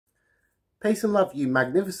Peace and love, you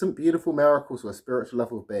magnificent, beautiful miracles of a spiritual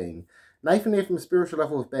level of being. Nathan here from a spiritual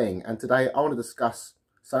level of being, and today I want to discuss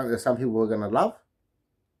something that some people are going to love,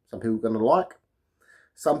 some people are going to like,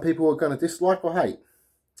 some people are going to dislike or hate.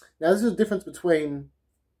 Now, this is a difference between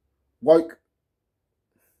wokeism,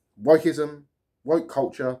 woke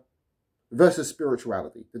culture versus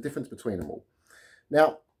spirituality, the difference between them all.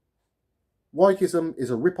 Now, wokeism is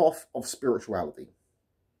a rip-off of spirituality.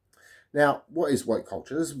 Now, what is woke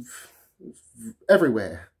culture? It's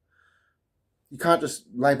everywhere. You can't just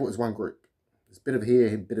label it as one group. There's a bit of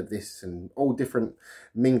here, a bit of this, and all different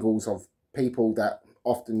mingles of people that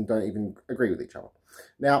often don't even agree with each other.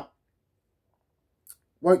 Now,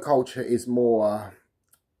 woke culture is more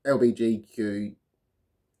LGBTQ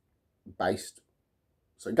based.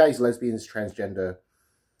 So gays, lesbians, transgender,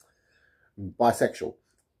 bisexual.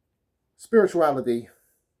 Spirituality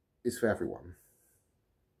is for everyone.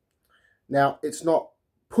 Now, it's not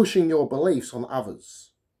pushing your beliefs on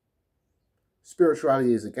others.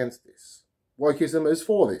 Spirituality is against this. Wokeism is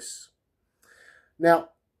for this.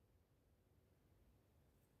 Now,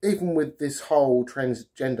 even with this whole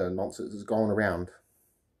transgender nonsense that's going around,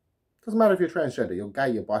 doesn't matter if you're transgender, you're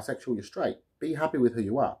gay, you're bisexual, you're straight. Be happy with who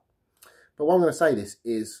you are. But what I'm going to say this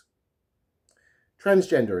is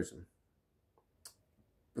transgenderism.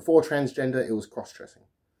 Before transgender, it was cross-dressing.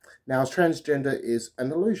 Now, transgender is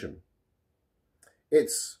an illusion.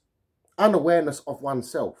 It's unawareness of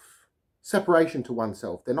oneself, separation to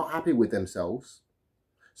oneself. They're not happy with themselves,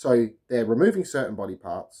 so they're removing certain body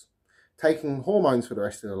parts, taking hormones for the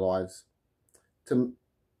rest of their lives to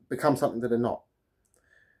become something that they're not.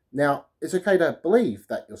 Now, it's okay to believe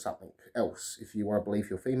that you're something else if you want to believe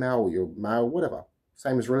you're female or you're male, whatever.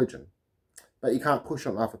 Same as religion. But you can't push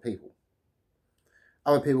on other people.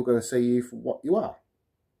 Other people are going to see you for what you are.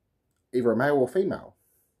 Either a male or female.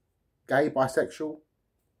 Gay, bisexual,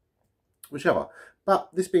 whichever. But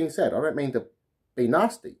this being said, I don't mean to be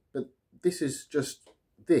nasty, but this is just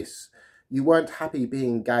this. You weren't happy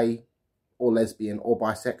being gay or lesbian or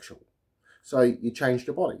bisexual. So you changed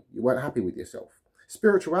your body. You weren't happy with yourself.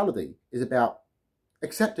 Spirituality is about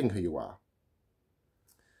accepting who you are.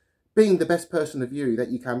 Being the best person of you that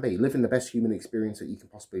you can be. Living the best human experience that you can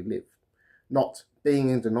possibly live. Not being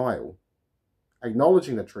in denial.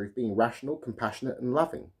 Acknowledging the truth, being rational, compassionate and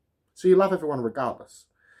loving. So you love everyone regardless.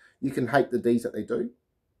 You can hate the deeds that they do,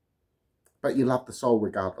 but you love the soul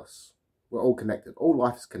regardless. We're all connected. All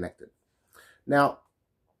life is connected. Now,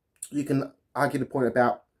 you can argue the point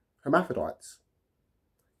about hermaphrodites.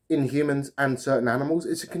 In humans and certain animals,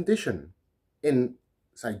 it's a condition. In,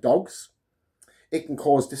 say, dogs, it can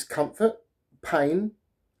cause discomfort, pain,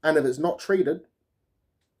 and if it's not treated,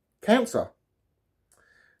 cancer.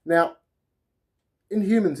 Now, in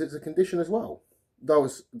humans, it's a condition as well, though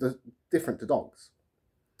it's different to dogs.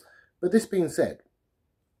 But this being said,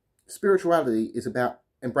 spirituality is about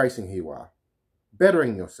embracing who you are,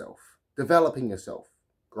 bettering yourself, developing yourself,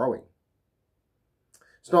 growing.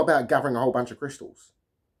 It's not about gathering a whole bunch of crystals.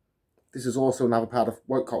 This is also another part of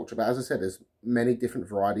woke culture, but as I said, there's many different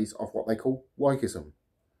varieties of what they call wokeism.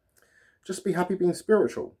 Just be happy being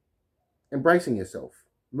spiritual, embracing yourself,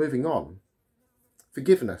 moving on,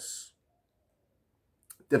 forgiveness,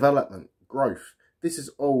 development, growth. This is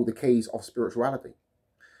all the keys of spirituality.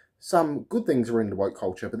 Some good things are in the woke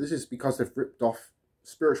culture, but this is because they've ripped off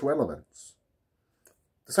spiritual elements.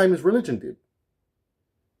 The same as religion did.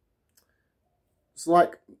 It's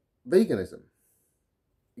like veganism.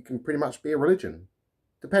 It can pretty much be a religion,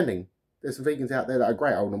 depending. There's some vegans out there that are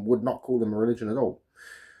great and would not call them a religion at all.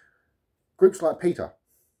 Groups like PETA,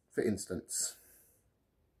 for instance.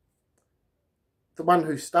 The one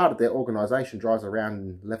who started their organisation drives around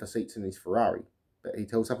in leather seats in his Ferrari, but he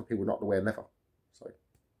tells other people not to wear leather. So,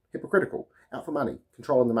 hypocritical, out for money,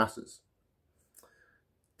 controlling the masses.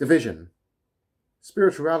 Division.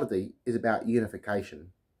 Spirituality is about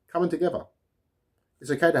unification, coming together.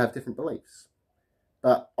 It's okay to have different beliefs,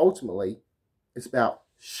 but ultimately, it's about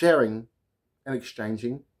sharing and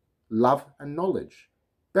exchanging love and knowledge,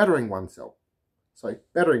 bettering oneself. So,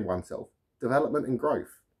 bettering oneself, development and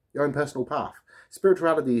growth, your own personal path.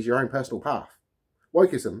 Spirituality is your own personal path.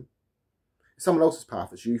 Wokeism is someone else's path.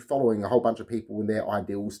 It's you following a whole bunch of people and their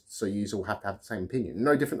ideals, so you all have to have the same opinion.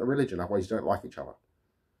 No different to religion, otherwise you don't like each other.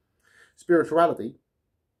 Spirituality,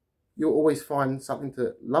 you'll always find something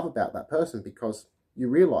to love about that person because you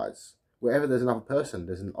realise wherever there's another person,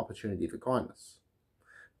 there's an opportunity for kindness.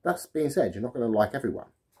 That being said, you're not going to like everyone.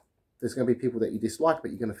 There's going to be people that you dislike,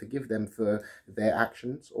 but you're going to forgive them for their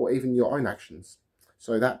actions or even your own actions.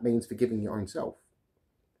 So that means forgiving your own self.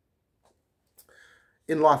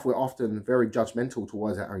 In life, we're often very judgmental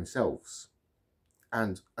towards our own selves.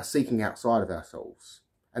 and a seeking outside of ourselves.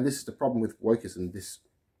 And this is the problem with wokeism. This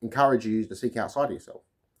encourages you to seek outside of yourself.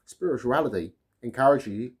 Spirituality encourages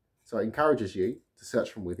you to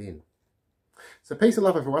search from within. So peace and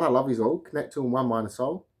love, everyone. I love you all. Connect to in one mind and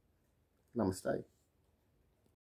soul. Namaste.